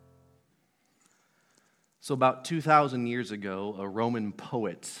So about 2,000 years ago, a Roman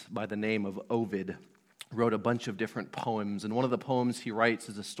poet by the name of Ovid wrote a bunch of different poems, and one of the poems he writes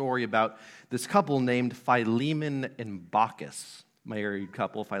is a story about this couple named Philemon and Bacchus, married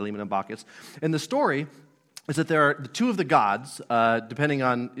couple, Philemon and Bacchus. And the story is that there are two of the gods, depending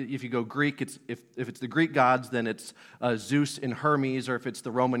on if you go Greek, if it's the Greek gods, then it's Zeus and Hermes, or if it's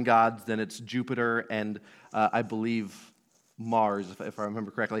the Roman gods, then it's Jupiter and I believe Mars, if I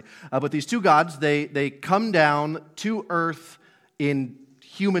remember correctly. But these two gods, they come down to Earth in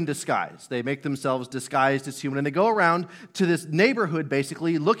human disguise. They make themselves disguised as human, and they go around to this neighborhood,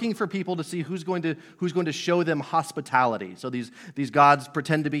 basically, looking for people to see who's going to show them hospitality. So these gods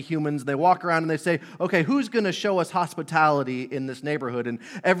pretend to be humans. They walk around and they say, okay, who's going to show us hospitality in this neighborhood? And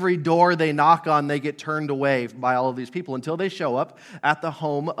every door they knock on, they get turned away by all of these people until they show up at the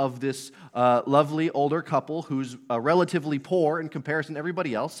home of this lovely older couple who's relatively poor in comparison to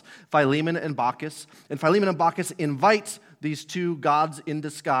everybody else, Philemon and Bacchus. And Philemon and Bacchus invite these two gods in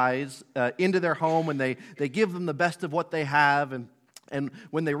disguise into their home, and they give them the best of what they have, and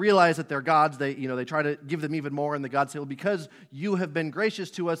when they realize that they're gods, they try to give them even more, and the gods say, well, because you have been gracious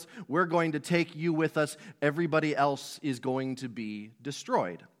to us, we're going to take you with us. Everybody else is going to be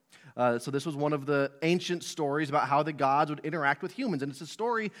destroyed. So this was one of the ancient stories about how the gods would interact with humans, and it's a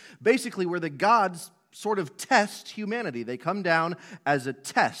story basically where the gods sort of test humanity. They come down as a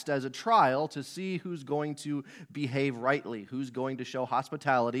test, as a trial to see who's going to behave rightly, who's going to show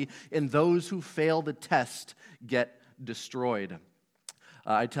hospitality, and those who fail the test get destroyed.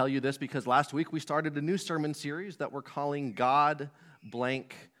 I tell you this because last week we started a new sermon series that we're calling God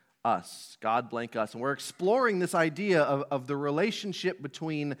Blank Us. God Blank Us. And we're exploring this idea of the relationship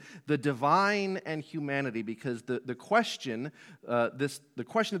between the divine and humanity, because the question of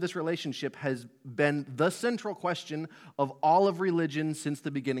this relationship has been the central question of all of religion since the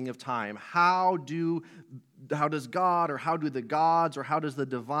beginning of time. How does God, or how do the gods, or how does the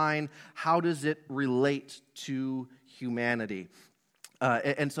divine, how does it relate to humanity?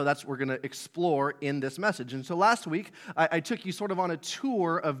 And so that's what we're going to explore in this message. And so last week, I took you sort of on a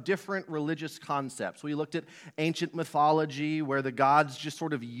tour of different religious concepts. We looked at ancient mythology, where the gods just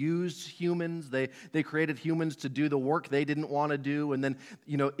sort of used humans. They created humans to do the work they didn't want to do. And then,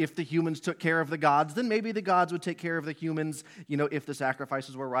 if the humans took care of the gods, then maybe the gods would take care of the humans, if the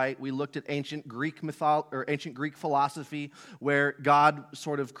sacrifices were right. We looked at ancient Greek ancient Greek philosophy, where God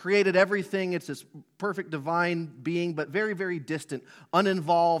sort of created everything. It's this perfect divine being, but very, very distant,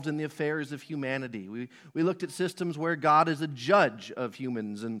 uninvolved in the affairs of humanity. We looked at systems where God is a judge of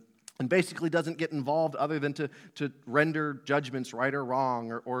humans and basically doesn't get involved other than to render judgments right or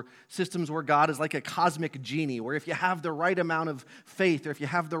wrong, or systems where God is like a cosmic genie, where if you have the right amount of faith, or if you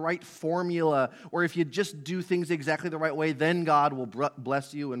have the right formula, or if you just do things exactly the right way, then God will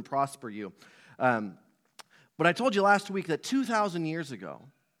bless you and prosper you. But I told you last week that 2,000 years ago,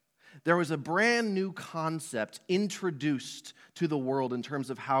 there was a brand new concept introduced to the world in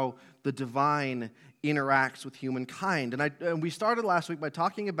terms of how the divine interacts with humankind. And we started last week by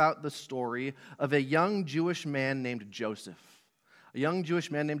talking about the story of a young Jewish man named Joseph. A young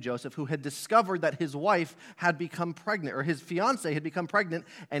Jewish man named Joseph who had discovered that his wife had become pregnant, or his fiancée had become pregnant,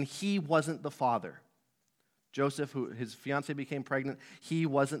 and he wasn't the father. Joseph, his fiancée became pregnant, he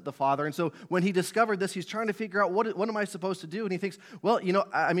wasn't the father. And so when he discovered this, he's trying to figure out, what am I supposed to do? And he thinks, well,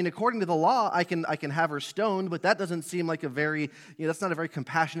 according to the law, I can have her stoned, but that doesn't seem like that's not a very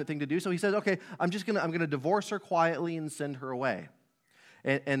compassionate thing to do. So he says, okay, I'm going to divorce her quietly and send her away.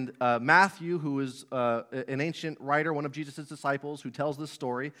 And Matthew, who is an ancient writer, one of Jesus' disciples, who tells this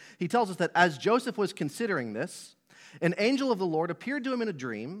story, he tells us that as Joseph was considering this, an angel of the Lord appeared to him in a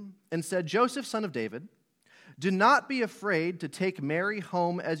dream and said, Joseph, son of David, do not be afraid to take Mary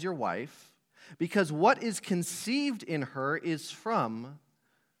home as your wife, because what is conceived in her is from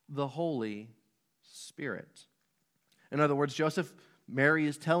the Holy Spirit. In other words, Joseph, Mary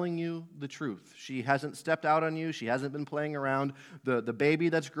is telling you the truth. She hasn't stepped out on you. She hasn't been playing around. The baby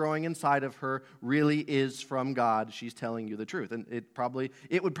that's growing inside of her really is from God. She's telling you the truth. And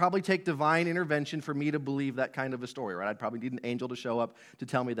it would probably take divine intervention for me to believe that kind of a story, right? I'd probably need an angel to show up to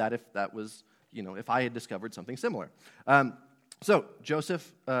tell me that if that was, if I had discovered something similar. So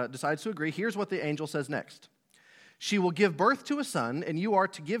Joseph decides to agree. Here's what the angel says next. She will give birth to a son, and you are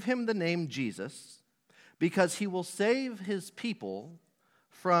to give him the name Jesus, because he will save his people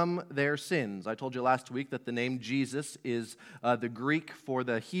from their sins. I told you last week that the name Jesus is the Greek for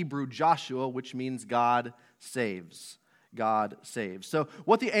the Hebrew Joshua, which means God saves. God saves. So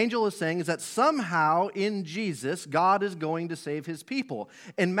what the angel is saying is that somehow in Jesus, God is going to save his people.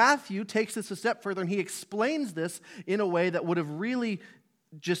 And Matthew takes this a step further, and he explains this in a way that would have really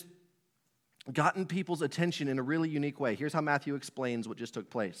just gotten people's attention in a really unique way. Here's how Matthew explains what just took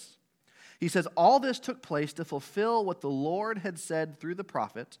place. He says, all this took place to fulfill what the Lord had said through the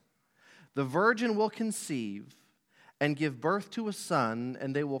prophet. The virgin will conceive and give birth to a son,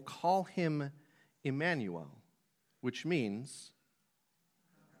 and they will call him Emmanuel, which means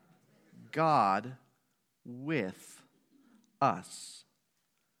God with us.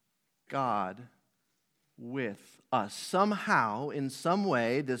 God with us. Somehow, in some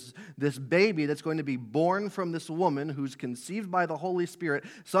way, this baby that's going to be born from this woman who's conceived by the Holy Spirit,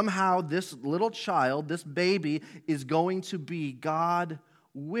 somehow this little child, this baby, is going to be God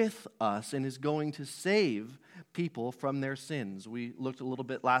with us and is going to save people from their sins. We looked a little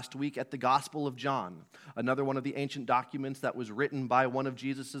bit last week at the Gospel of John, another one of the ancient documents that was written by one of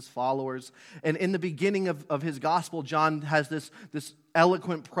Jesus' followers. And in the beginning of his Gospel, John has this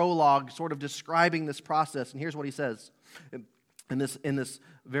eloquent prologue sort of describing this process. And here's what he says. In this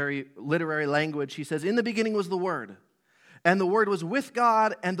very literary language, he says, "In the beginning was the Word, and the Word was with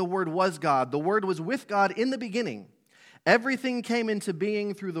God, and the Word was God. The Word was with God in the beginning. Everything came into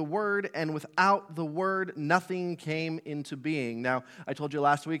being through the Word, and without the Word, nothing came into being." Now, I told you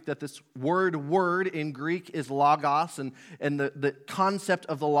last week that this word in Greek is logos, and the concept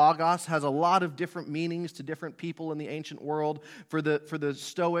of the logos has a lot of different meanings to different people in the ancient world. For the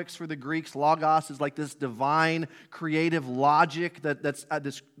Stoics, for the Greeks, logos is like this divine, creative logic that's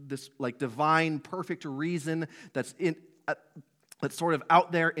this like divine, perfect reason that's sort of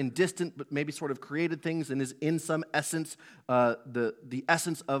out there and distant, but maybe sort of created things and is in some essence the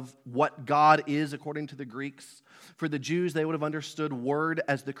essence of what God is, according to the Greeks. For the Jews, they would have understood word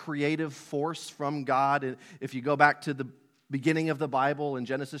as the creative force from God. And if you go back to the beginning of the Bible, in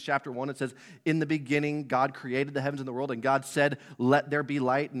Genesis chapter 1, it says, "In the beginning, God created the heavens and the world, and God said, 'Let there be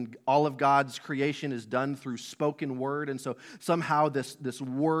light,' and all of God's creation is done through spoken word." And so somehow this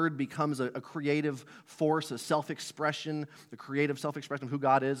word becomes a creative force, a self-expression, the creative self-expression of who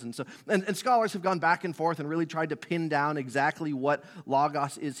God is. And so, and scholars have gone back and forth and really tried to pin down exactly what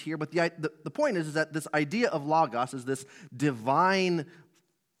logos is here. But the point is that this idea of logos is this divine,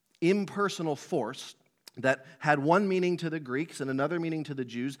 impersonal force that had one meaning to the Greeks and another meaning to the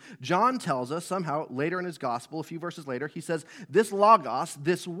Jews. John tells us somehow later in his gospel, a few verses later, he says, this logos,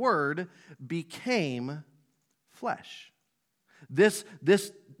 this word, became flesh. This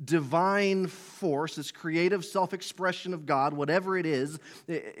divine force, this creative self-expression of God, whatever it is,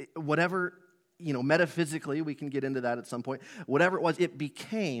 whatever, metaphysically, we can get into that at some point, whatever it was, it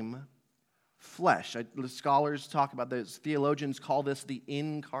became flesh. The scholars talk about this, theologians call this the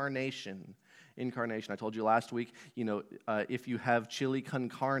incarnation. Incarnation. I told you last week, if you have chili con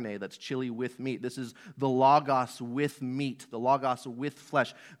carne, that's chili with meat. This is the logos with meat, the logos with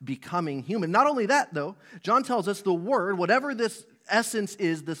flesh, becoming human. Not only that, though, John tells us the word, whatever this essence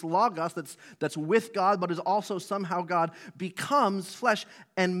is, this logos that's with God, but is also somehow God, becomes flesh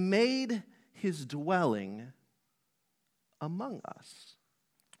and made his dwelling among us.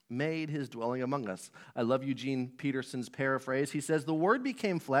 Made his dwelling among us. I love Eugene Peterson's paraphrase. He says, "The word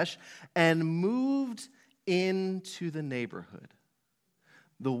became flesh and moved into the neighborhood."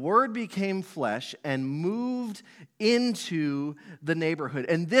 The word became flesh and moved into the neighborhood.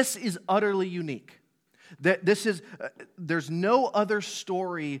 And this is utterly unique. There's no other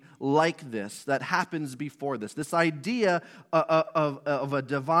story like this that happens before this. This idea of a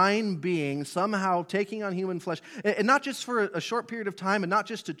divine being somehow taking on human flesh, and not just for a short period of time, and not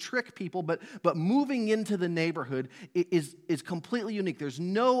just to trick people, but moving into the neighborhood is completely unique. There's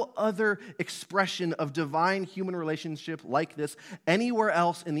no other expression of divine human relationship like this anywhere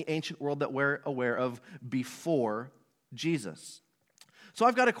else in the ancient world that we're aware of before Jesus. So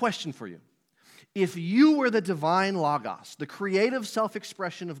I've got a question for you. If you were the divine logos, the creative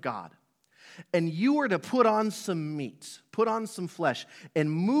self-expression of God, and you were to put on some meat, put on some flesh,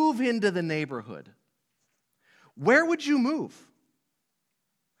 and move into the neighborhood, where would you move?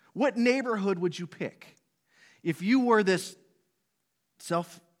 What neighborhood would you pick? If you were this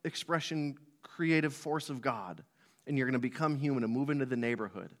self-expression, creative force of God, and you're going to become human and move into the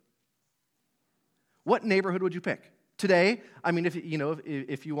neighborhood, what neighborhood would you pick? Today,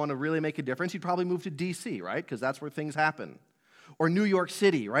 if you want to really make a difference, you'd probably move to D.C., right? Because that's where things happen. Or New York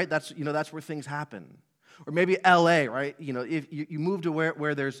City, right? That's where things happen. Or maybe L.A., right? If you move to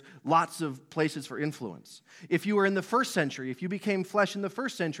where there's lots of places for influence. If you were in the first century, if you became flesh in the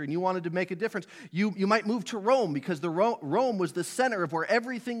first century and you wanted to make a difference, you might move to Rome because Rome was the center of where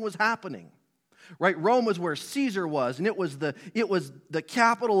everything was happening. Right? Rome was where Caesar was, and it was the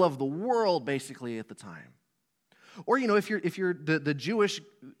capital of the world basically at the time. Or, if you're the Jewish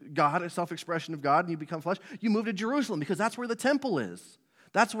God, a self-expression of God, and you become flesh, you move to Jerusalem because that's where the temple is.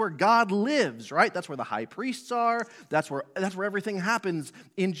 That's where God lives, right? That's where the high priests are. That's where everything happens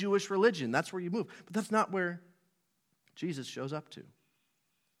in Jewish religion. That's where you move. But that's not where Jesus shows up to.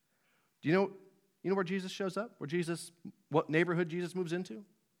 Do you know where Jesus shows up? What neighborhood Jesus moves into? It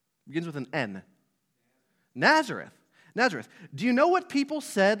begins with an N. Nazareth. Nazareth. Do you know what people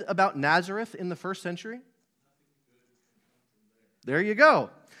said about Nazareth in the first century? There you go.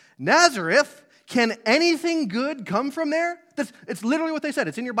 Nazareth, can anything good come from there? It's literally what they said.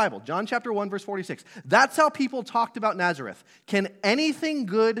 It's in your Bible. John chapter 1, verse 46. That's how people talked about Nazareth. Can anything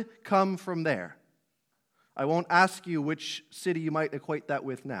good come from there? I won't ask you which city you might equate that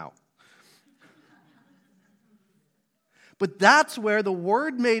with now. But that's where the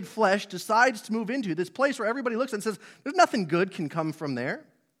Word made flesh decides to move into, this place where everybody looks and says, there's nothing good can come from there.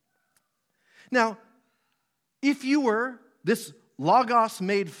 Now, if you were this Logos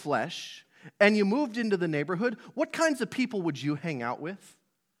made flesh, and you moved into the neighborhood, what kinds of people would you hang out with?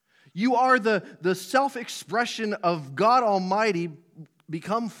 You are the self-expression of God Almighty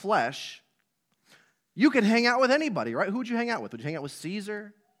become flesh. You could hang out with anybody, right? Who would you hang out with? Would you hang out with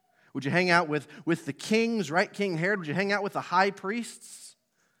Caesar? Would you hang out with the kings, right? King Herod? Would you hang out with the high priests?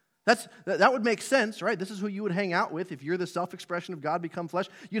 That would make sense, right? This is who you would hang out with if you're the self-expression of God become flesh.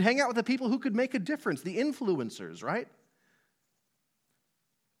 You'd hang out with the people who could make a difference, the influencers, right?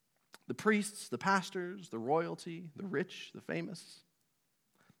 The priests, the pastors, the royalty, the rich, the famous.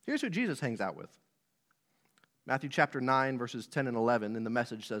 Here's who Jesus hangs out with. Matthew chapter 9, verses 10 and 11, in the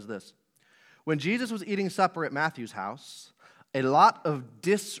Message says this. When Jesus was eating supper at Matthew's house, a lot of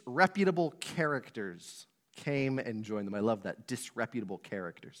disreputable characters came and joined them. I love that, disreputable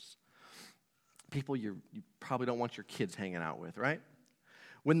characters. People you probably don't want your kids hanging out with, right?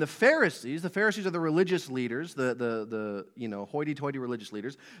 When the Pharisees are the religious leaders, the hoity-toity religious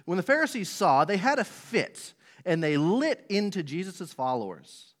leaders, when the Pharisees saw, they had a fit, and they lit into Jesus'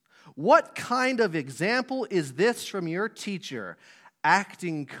 followers. What kind of example is this from your teacher,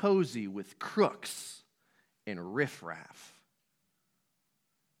 acting cozy with crooks and riffraff?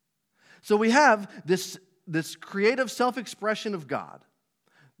 So we have this creative self-expression of God,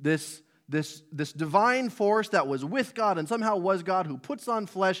 this divine force that was with God and somehow was God, who puts on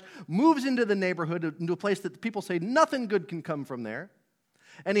flesh, moves into the neighborhood, into a place that people say nothing good can come from there.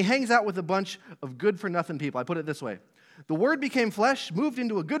 And he hangs out with a bunch of good-for-nothing people. I put it this way. The Word became flesh, moved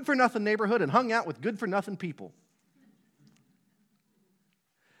into a good-for-nothing neighborhood, and hung out with good-for-nothing people.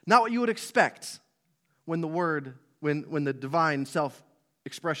 Not what you would expect when the divine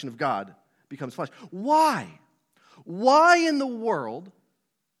self-expression of God becomes flesh. Why? Why in the world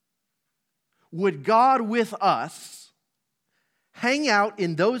would God with us hang out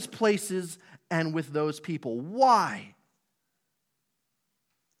in those places and with those people? Why?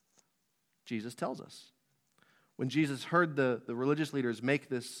 Jesus tells us. When Jesus heard the religious leaders make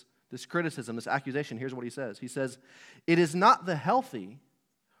this criticism, this accusation, here's what he says. He says, "It is not the healthy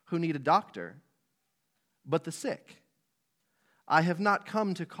who need a doctor, but the sick. I have not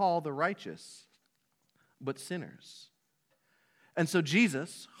come to call the righteous, but sinners." And so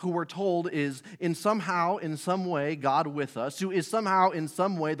Jesus, who we're told is in some way, God with us, who is somehow, in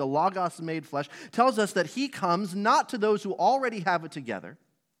some way, the Logos made flesh, tells us that he comes not to those who already have it together,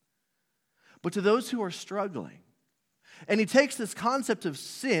 but to those who are struggling. And he takes this concept of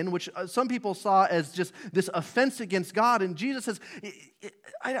sin, which some people saw as just this offense against God, and Jesus says,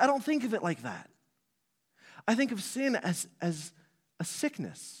 I don't think of it like that. I think of sin as a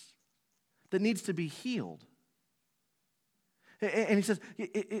sickness that needs to be healed. And he says,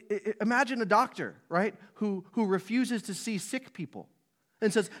 imagine a doctor, right, who refuses to see sick people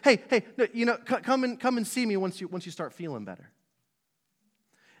and says, hey, come and see me once you start feeling better.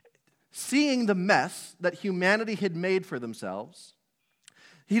 Seeing the mess that humanity had made for themselves,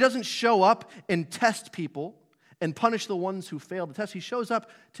 he doesn't show up and test people and punish the ones who failed to test. He shows up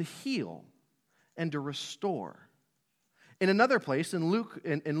to heal and to restore. In another place, in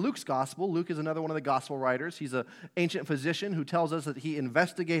Luke's gospel, Luke is another one of the gospel writers. He's an ancient physician who tells us that he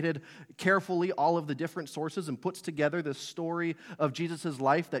investigated carefully all of the different sources and puts together this story of Jesus'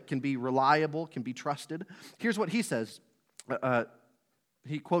 life that can be reliable, can be trusted. Here's what he says.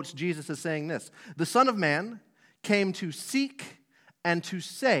 He quotes Jesus as saying this: "The Son of Man came to seek and to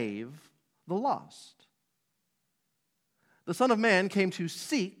save the lost." The Son of Man came to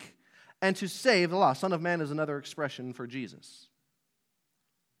seek and to save the lost. Son of Man is another expression for Jesus.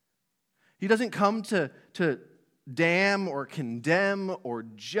 He doesn't come to damn or condemn or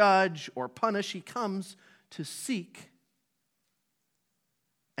judge or punish. He comes to seek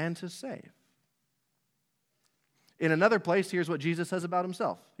and to save. In another place, here's what Jesus says about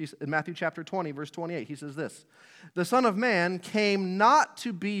himself. In Matthew chapter 20, verse 28, he says this, "The Son of Man came not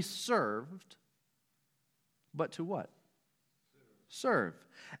to be served, but to what? Serve.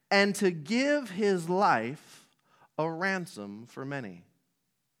 And to give his life a ransom for many."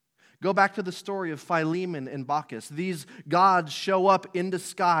 Go back to the story of Philemon and Bacchus. These gods show up in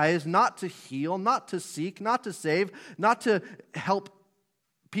disguise, not to heal, not to seek, not to save, not to help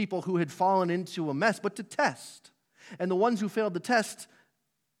people who had fallen into a mess, but to test. And the ones who failed the test,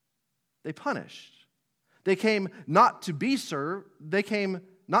 they punished. They came not to be served, they came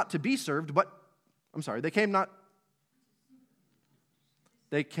not to be served, but,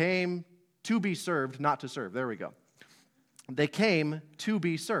 they came to be served, not to serve. There we go. They came to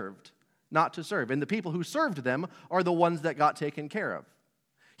be served, not to serve. And the people who served them are the ones that got taken care of.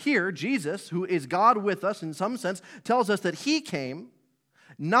 Here, Jesus, who is God with us in some sense, tells us that he came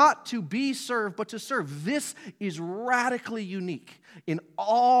not to be served, but to serve. This is radically unique in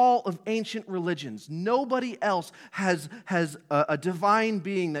all of ancient religions. Nobody else has a divine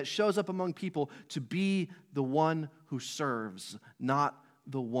being that shows up among people to be the one who serves, not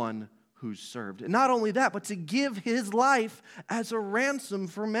the one who's served. And not only that, but to give his life as a ransom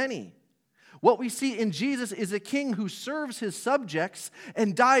for many. What we see in Jesus is a king who serves his subjects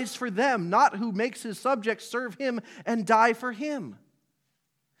and dies for them, not who makes his subjects serve him and die for him.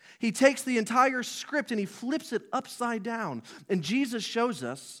 He takes the entire script and he flips it upside down. And Jesus shows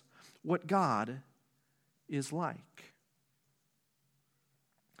us what God is like.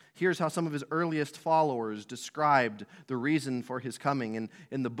 Here's how some of his earliest followers described the reason for his coming.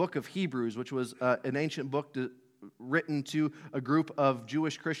 In the book of Hebrews, which was an ancient book written to a group of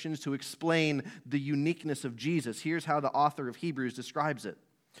Jewish Christians to explain the uniqueness of Jesus, here's how the author of Hebrews describes it.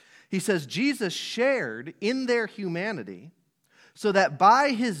 He says, "Jesus shared in their humanity, so that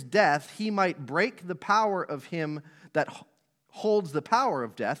by his death he might break the power of him that holds the power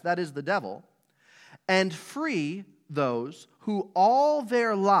of death," that is the devil, "and free those who all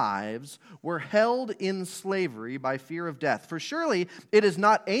their lives were held in slavery by fear of death. For surely it is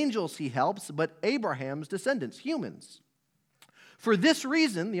not angels he helps, but Abraham's descendants, humans. For this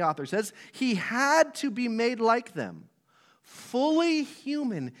reason," the author says, "he had to be made like them, fully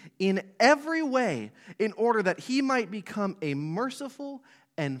human in every way, in order that he might become a merciful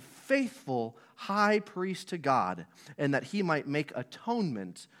and faithful high priest to God, and that he might make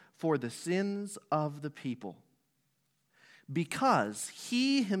atonement for the sins of the people. Because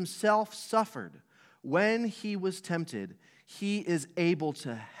he himself suffered when he was tempted, he is able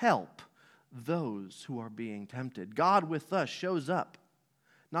to help those who are being tempted." God with us shows up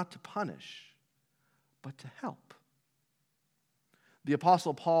not to punish, but to help. The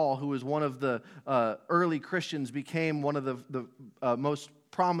Apostle Paul, who was one of the early Christians, became one of the most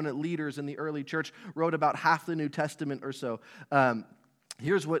prominent leaders in the early church, wrote about half the New Testament or so.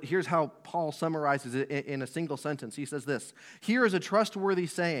 Here's how Paul summarizes it in a single sentence. He says this: "Here is a trustworthy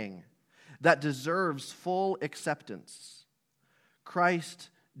saying that deserves full acceptance. Christ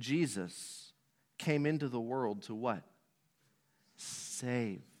Jesus came into the world to" what?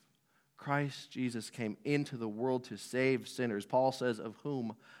 Save. Christ Jesus came into the world to save sinners. Paul says, "Of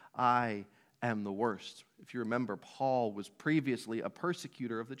whom I am the worst." If you remember, Paul was previously a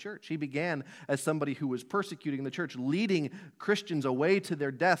persecutor of the church. He began as somebody who was persecuting the church, leading Christians away to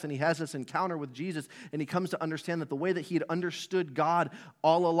their death, and he has this encounter with Jesus, and he comes to understand that the way that he had understood God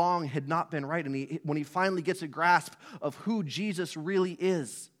all along had not been right. And when he finally gets a grasp of who Jesus really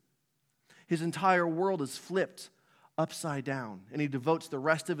is, his entire world is flipped upside down, and he devotes the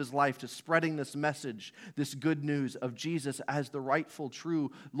rest of his life to spreading this message, this good news of Jesus as the rightful,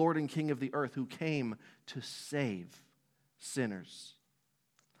 true Lord and King of the earth who came to save sinners.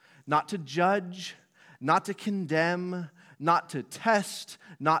 Not to judge, not to condemn, not to test,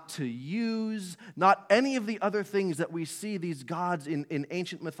 not to use, not any of the other things that we see these gods in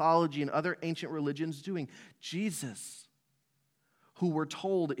ancient mythology and other ancient religions doing. Jesus, who we're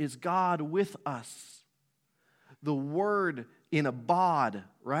told is God with us, the Word in a bod,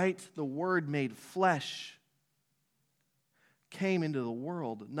 right? The Word made flesh, came into the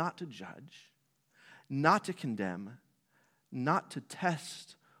world not to judge, not to condemn, not to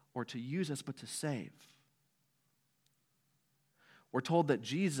test or to use us, but to save. We're told that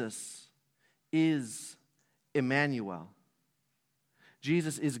Jesus is Emmanuel.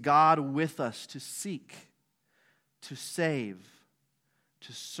 Jesus is God with us to seek, to save,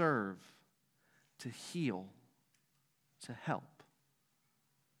 to serve, to heal, to help.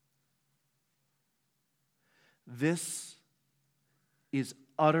 This is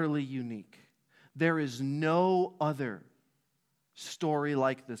utterly unique. There is no other story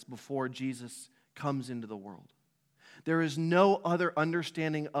like this before Jesus comes into the world. There is no other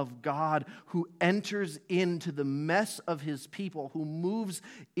understanding of God who enters into the mess of his people, who moves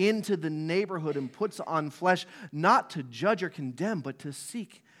into the neighborhood and puts on flesh, not to judge or condemn, but to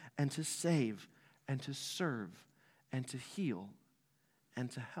seek and to save and to serve and to heal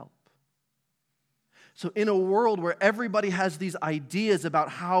and to help. So in a world where everybody has these ideas about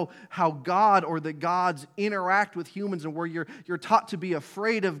how God or the gods interact with humans, and where you're taught to be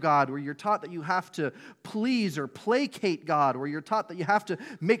afraid of God, where you're taught that you have to please or placate God, where you're taught that you have to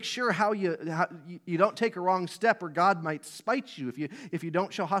make sure how you don't take a wrong step, or God might spite you if you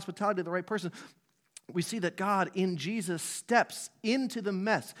don't show hospitality to the right person, we see that God in Jesus steps into the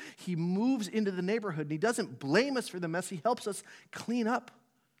mess. He moves into the neighborhood, and he doesn't blame us for the mess. He helps us clean up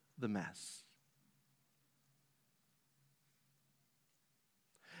the mess.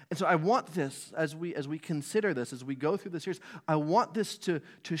 And so I want this, as we consider this, as we go through this series, I want this to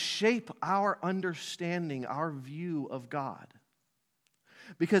shape our understanding, our view of God.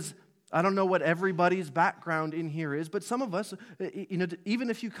 Because I don't know what everybody's background in here is, but some of us, even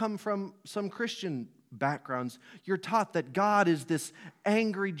if you come from some Christian backgrounds, you're taught that God is this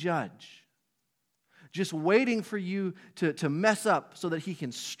angry judge, just waiting for you to mess up so that he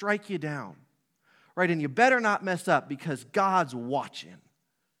can strike you down, right? And you better not mess up because God's watching.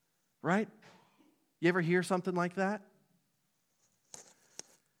 Right? You ever hear something like that?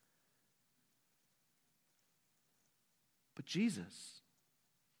 But Jesus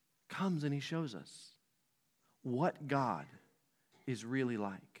comes and he shows us what God is really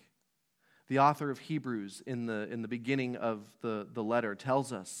like. The author of Hebrews in the beginning of the letter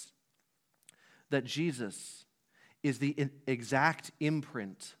tells us that Jesus is the exact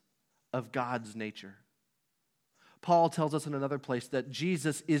imprint of God's nature. Paul tells us in another place that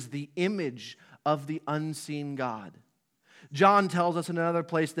Jesus is the image of the unseen God. John tells us in another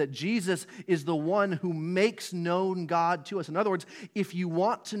place that Jesus is the one who makes known God to us. In other words, if you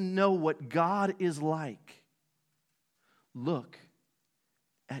want to know what God is like, look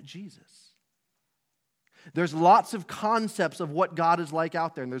at Jesus. There's lots of concepts of what God is like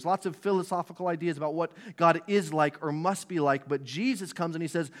out there, and there's lots of philosophical ideas about what God is like or must be like, but Jesus comes and he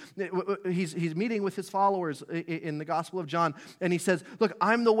says, he's meeting with his followers in the Gospel of John, and he says, look,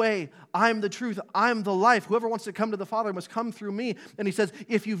 I'm the way, I'm the truth, I'm the life. Whoever wants to come to the Father must come through me. And he says,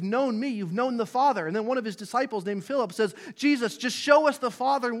 if you've known me, you've known the Father. And then one of his disciples named Philip says, Jesus, just show us the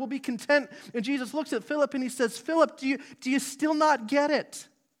Father and we'll be content. And Jesus looks at Philip and he says, Philip, do you still not get it?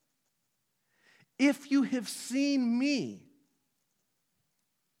 If you have seen me,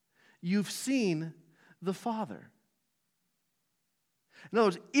 you've seen the Father. In other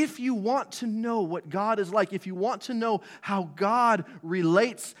words, if you want to know what God is like, if you want to know how God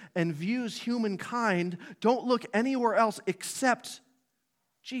relates and views humankind, don't look anywhere else except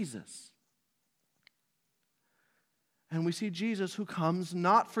Jesus. And we see Jesus who comes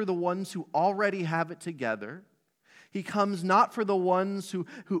not for the ones who already have it together. He comes not for the ones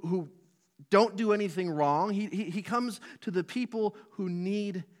who don't do anything wrong. He comes to the people who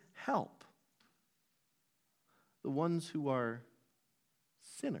need help. The ones who are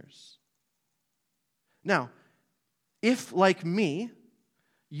sinners. Now, if, like me,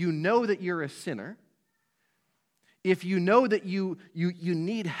 you know that you're a sinner, if you know that you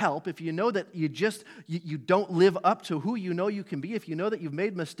need help, if you know that you don't live up to who you know you can be, if you know that you've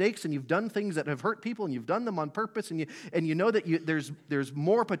made mistakes and you've done things that have hurt people and you've done them on purpose, and you know that there's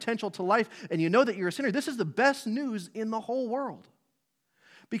more potential to life, and you know that you're a sinner, this is the best news in the whole world.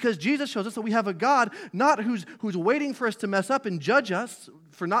 Because Jesus shows us that we have a God not who's waiting for us to mess up and judge us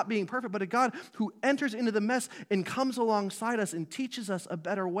for not being perfect, but a God who enters into the mess and comes alongside us and teaches us a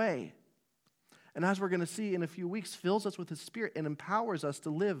better way. And as we're going to see in a few weeks, fills us with His Spirit and empowers us to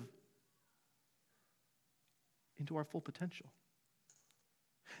live into our full potential.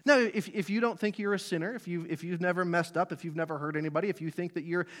 Now, if you don't think you're a sinner, if you've never messed up, if you've never hurt anybody, if you think that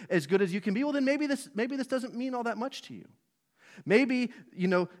you're as good as you can be, well, then maybe this doesn't mean all that much to you. Maybe,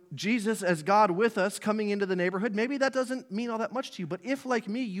 Jesus as God with us coming into the neighborhood, maybe that doesn't mean all that much to you. But if, like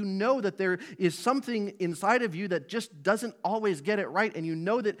me, you know that there is something inside of you that just doesn't always get it right, and you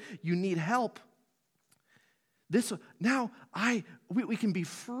know that you need help, we can be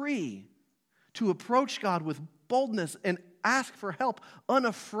free to approach God with boldness and ask for help,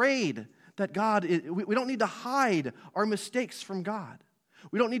 unafraid that we don't need to hide our mistakes from God.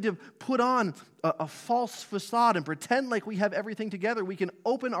 We don't need to put on a false facade and pretend like we have everything together. We can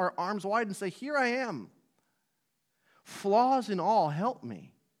open our arms wide and say, here I am. Flaws and all, help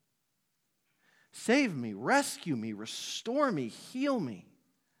me. Save me, rescue me, restore me, heal me.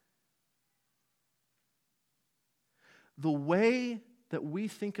 The way that we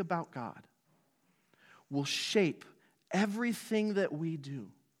think about God will shape everything that we do.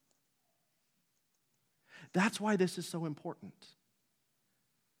 That's why this is so important.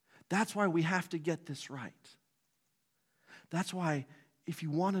 That's why we have to get this right. That's why if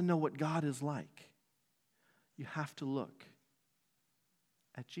you want to know what God is like, you have to look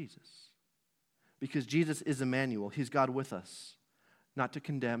at Jesus. Because Jesus is Emmanuel. He's God with us. Not to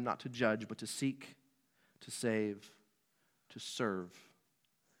condemn, not to judge, but to seek, to save, to serve,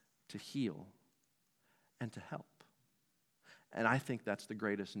 to heal, and to help. And I think that's the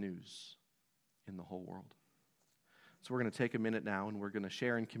greatest news in the whole world. So we're going to take a minute now and we're going to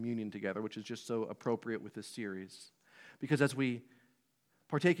share in communion together, which is just so appropriate with this series. Because as we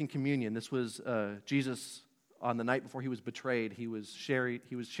partake in communion, this was Jesus on the night before he was betrayed. He was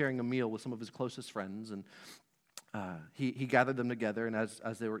sharing a meal with some of his closest friends, and he gathered them together, and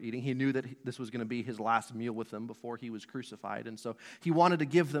as they were eating, he knew that this was going to be his last meal with them before he was crucified, and so he wanted to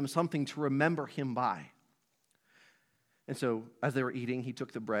give them something to remember him by. And so as they were eating, he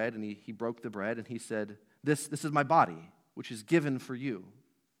took the bread, and he broke the bread, and he said, This is my body, which is given for you.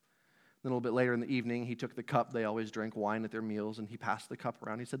 Then a little bit later in the evening, he took the cup. They always drank wine at their meals, and he passed the cup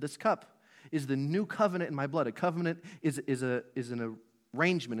around. He said, This cup is the new covenant in my blood. A covenant is an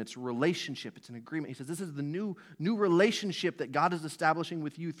arrangement. It's a relationship. It's an agreement. He says, this is the new relationship that God is establishing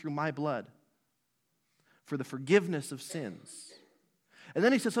with you through my blood for the forgiveness of sins. And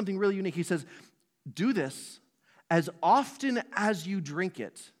then he says something really unique. He says, do this as often as you drink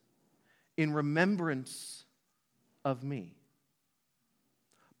it in remembrance of me.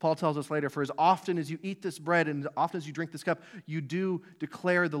 Paul tells us later, for as often as you eat this bread and as often as you drink this cup, you do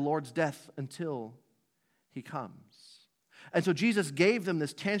declare the Lord's death until he comes. And so Jesus gave them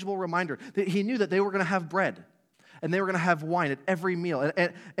this tangible reminder that he knew that they were going to have bread and they were going to have wine at every meal.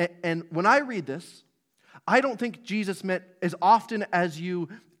 And when I read this, I don't think Jesus meant as often as you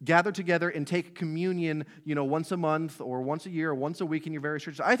gather together and take communion, once a month or once a year or once a week in your various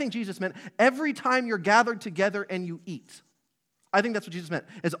churches. I think Jesus meant every time you're gathered together and you eat. I think that's what Jesus meant,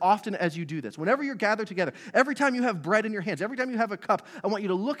 as often as you do this. Whenever you're gathered together, every time you have bread in your hands, every time you have a cup, I want you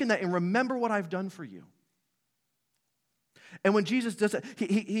to look in that and remember what I've done for you. And when Jesus does that,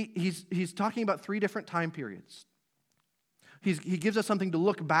 he's talking about 3 different time periods. He gives us something to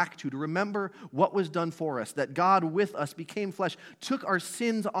look back to remember what was done for us, that God with us became flesh, took our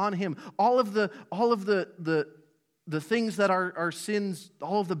sins on him. All of the things that our sins,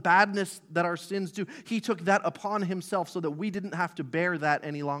 all of the badness that our sins do, he took that upon himself so that we didn't have to bear that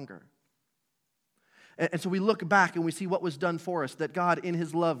any longer. And so we look back and we see what was done for us, that God in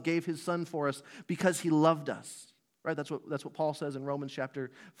his love gave his son for us because he loved us. Right? That's what Paul says in Romans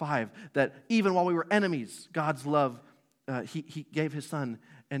chapter 5, that even while we were enemies, God's love, he gave his son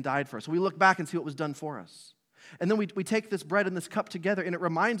and died for us. So we look back and see what was done for us. And then we take this bread and this cup together, and it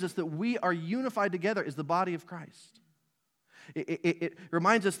reminds us that we are unified together as the body of Christ. It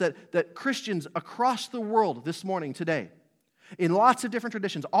reminds us that Christians across the world this morning, today, in lots of different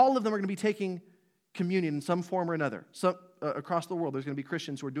traditions, all of them are going to be taking communion in some form or another. Across the world, there's going to be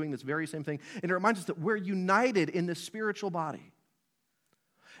Christians who are doing this very same thing. And it reminds us that we're united in this spiritual body.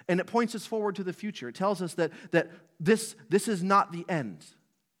 And it points us forward to the future. It tells us that this is not the end.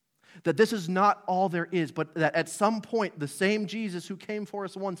 That this is not all there is, but that at some point, the same Jesus who came for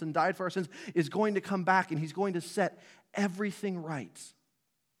us once and died for our sins is going to come back and he's going to set everything right.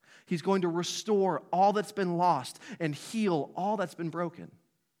 He's going to restore all that's been lost and heal all that's been broken.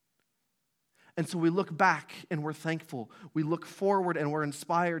 And so we look back and we're thankful. We look forward and we're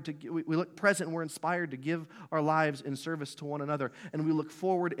inspired we look present and we're inspired to give our lives in service to one another. And we look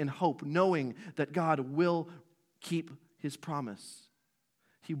forward in hope, knowing that God will keep his promise.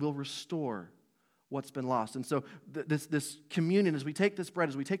 He will restore what's been lost. And so this communion, as we take this bread,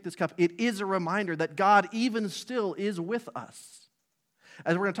 as we take this cup, it is a reminder that God even still is with us.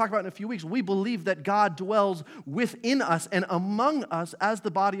 As we're going to talk about in a few weeks, we believe that God dwells within us and among us as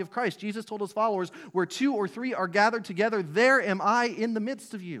the body of Christ. Jesus told his followers, where 2 or 3 are gathered together, there am I in the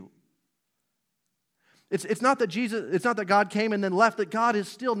midst of you. It's not that God came and then left, that God is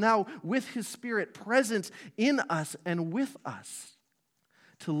still now with his Spirit present in us and with us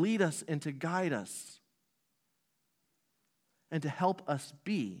to lead us and to guide us and to help us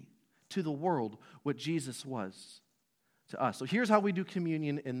be to the world what Jesus was to us. So here's how we do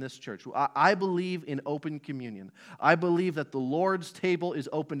communion in this church. I believe in open communion. I believe that the Lord's table is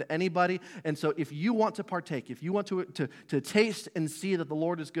open to anybody. And so if you want to partake, if you want to taste and see that the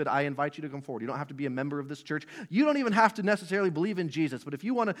Lord is good, I invite you to come forward. You don't have to be a member of this church. You don't even have to necessarily believe in Jesus. But if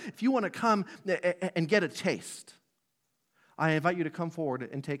you want to come and get a taste, I invite you to come forward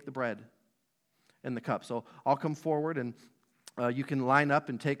and take the bread and the cup. So I'll come forward and you can line up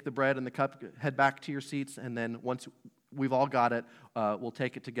and take the bread and the cup, head back to your seats, and then once we've all got it. We'll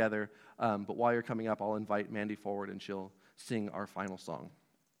take it together. But while you're coming up, I'll invite Mandy forward, and she'll sing our final song.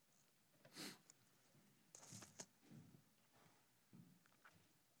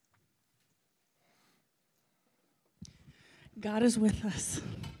 God is with us.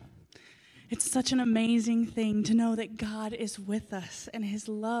 It's such an amazing thing to know that God is with us and his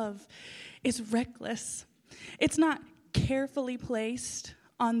love is reckless. It's not carefully placed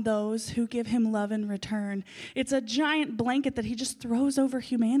on those who give him love in return. It's a giant blanket that he just throws over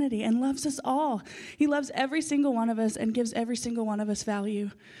humanity and loves us all. He loves every single one of us and gives every single one of us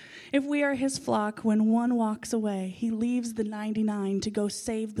value. If we are his flock, when one walks away, he leaves the 99 to go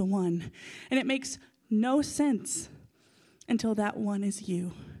save the one. And it makes no sense until that one is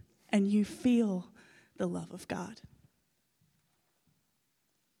you and you feel the love of God.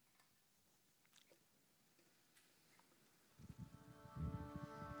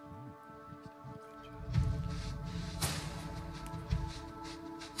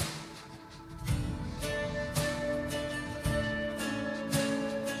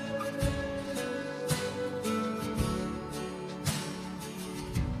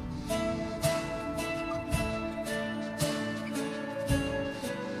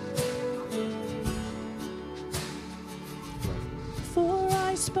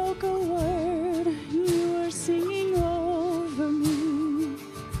 Spoke a word, you were singing over me.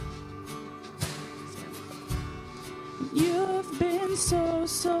 You've been so,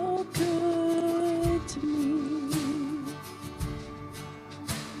 so good to me.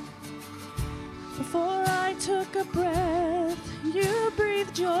 Before I took a breath, you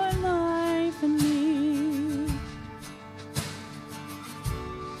breathed your life in me.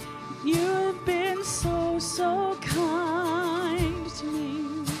 You've been so, so kind to me.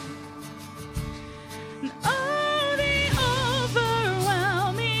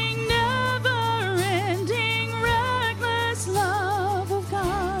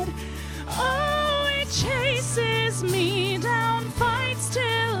 Me down, fights till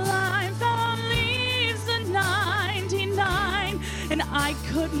I'm found, leaves the 99, and I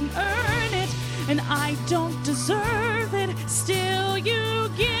couldn't earn it, and I don't deserve it. Still, you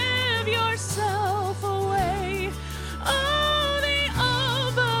give yourself away. Oh, the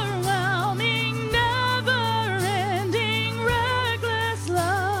overwhelming, never-ending, reckless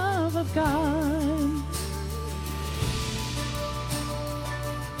love of God.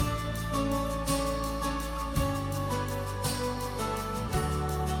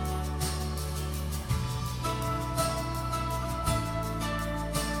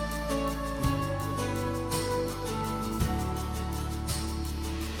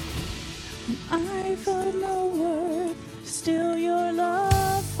 I felt no worth, still your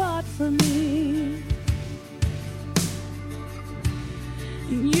love fought for me.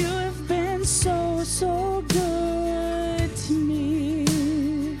 And you have been so, so good to me.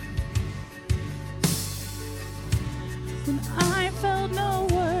 When I felt no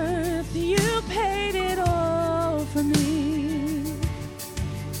worth, you paid it all for me.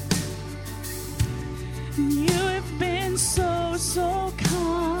 And you have been so, so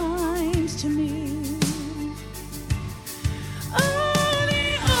kind to me. Oh,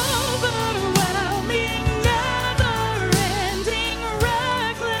 the overwhelming, never-ending,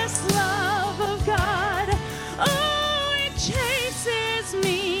 reckless love of God. Oh, it chases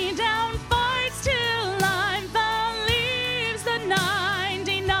me down, fights till I'm found, leaves the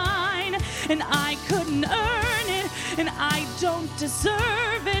 99, and I couldn't earn it, and I don't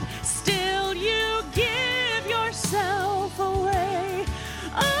deserve it. Still, you give yourself away.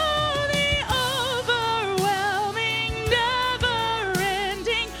 Oh, the overwhelming,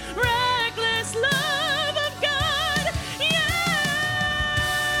 never-ending, reckless love of God. Yeah.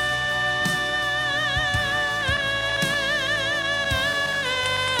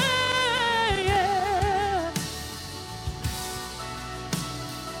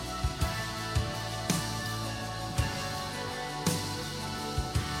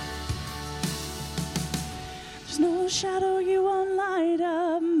 There's no shadow you won't light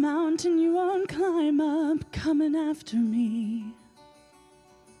up, mountain you won't climb up, coming after me.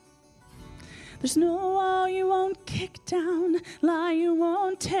 There's no wall you won't kick down, lie you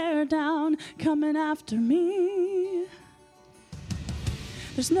won't tear down, coming after me.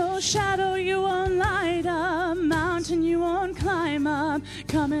 There's no shadow you won't light up, mountain you won't climb up,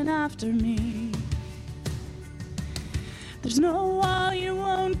 coming after me. There's no wall you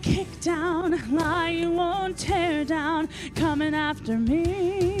won't kick down, lie you won't tear down, coming after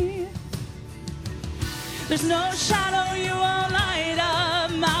me. There's no shadow you won't light up,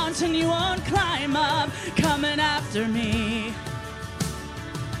 mountain you won't climb up, coming after me.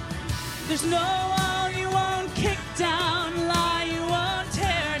 There's no wall you won't kick down,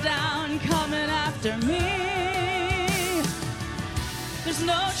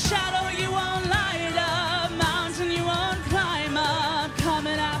 Shadow you won't light up, mountain you won't climb up,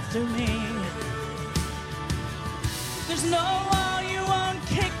 coming after me. There's no wall you won't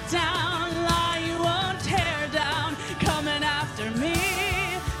kick down, lie you won't tear down, coming after me.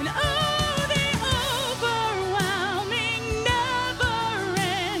 And oh, the overwhelming,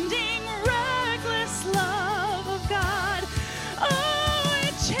 never-ending, reckless love of God. Oh,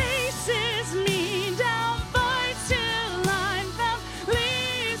 it chases me down, fights till I'm found,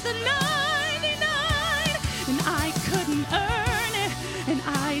 leaves the 99. And I couldn't earn it, and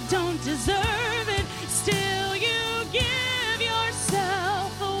I don't deserve it. Still you give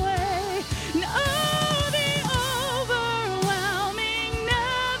yourself away. And oh, the overwhelming,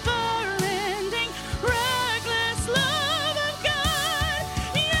 never-ending, reckless love of God.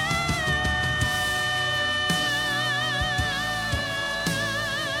 Yeah.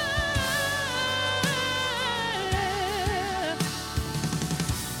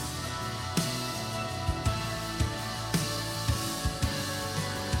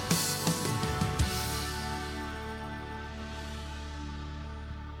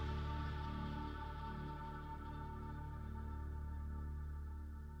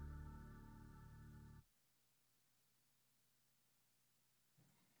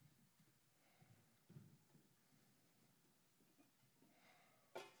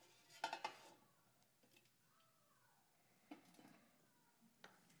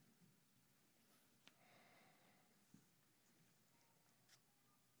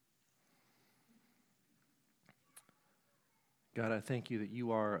 God, I thank you that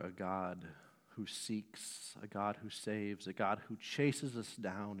you are a God who seeks, a God who saves, a God who chases us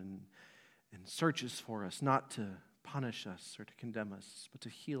down and searches for us, not to punish us or to condemn us, but to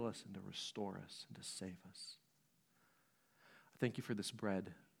heal us and to restore us and to save us. I thank you for this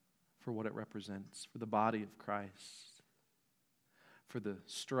bread, for what it represents, for the body of Christ, for the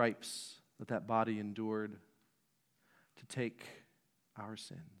stripes that that body endured to take our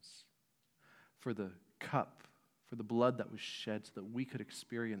sins, for the cup, for the blood that was shed so that we could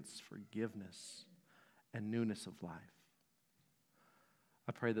experience forgiveness and newness of life.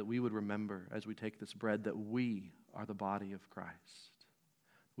 I pray that we would remember as we take this bread that we are the body of Christ.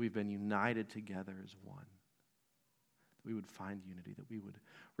 We've been united together as one. That we would find unity, that we would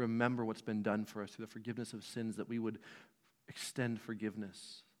remember what's been done for us through the forgiveness of sins, that we would extend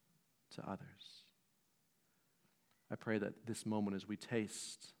forgiveness to others. I pray that this moment as we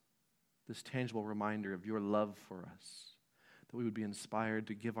taste this tangible reminder of your love for us, that we would be inspired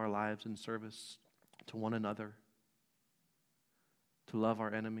to give our lives in service to one another, to love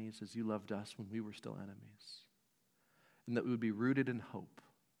our enemies as you loved us when we were still enemies, and that we would be rooted in hope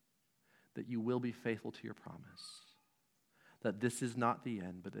that you will be faithful to your promise, that this is not the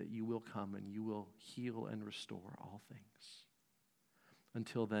end, but that you will come and you will heal and restore all things.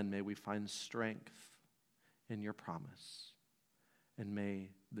 Until then, may we find strength in your promise. And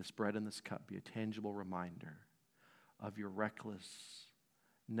may this bread and this cup be a tangible reminder of your reckless,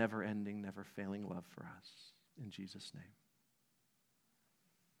 never-ending, never-failing love for us. In Jesus' name.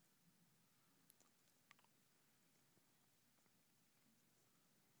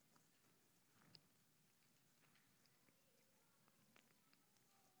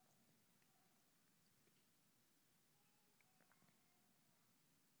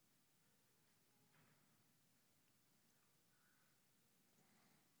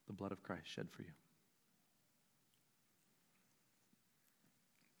 The blood of Christ shed for you.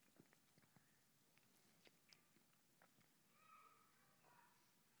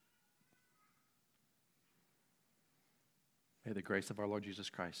 May the grace of our Lord Jesus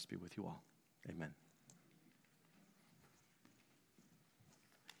Christ be with you all. Amen.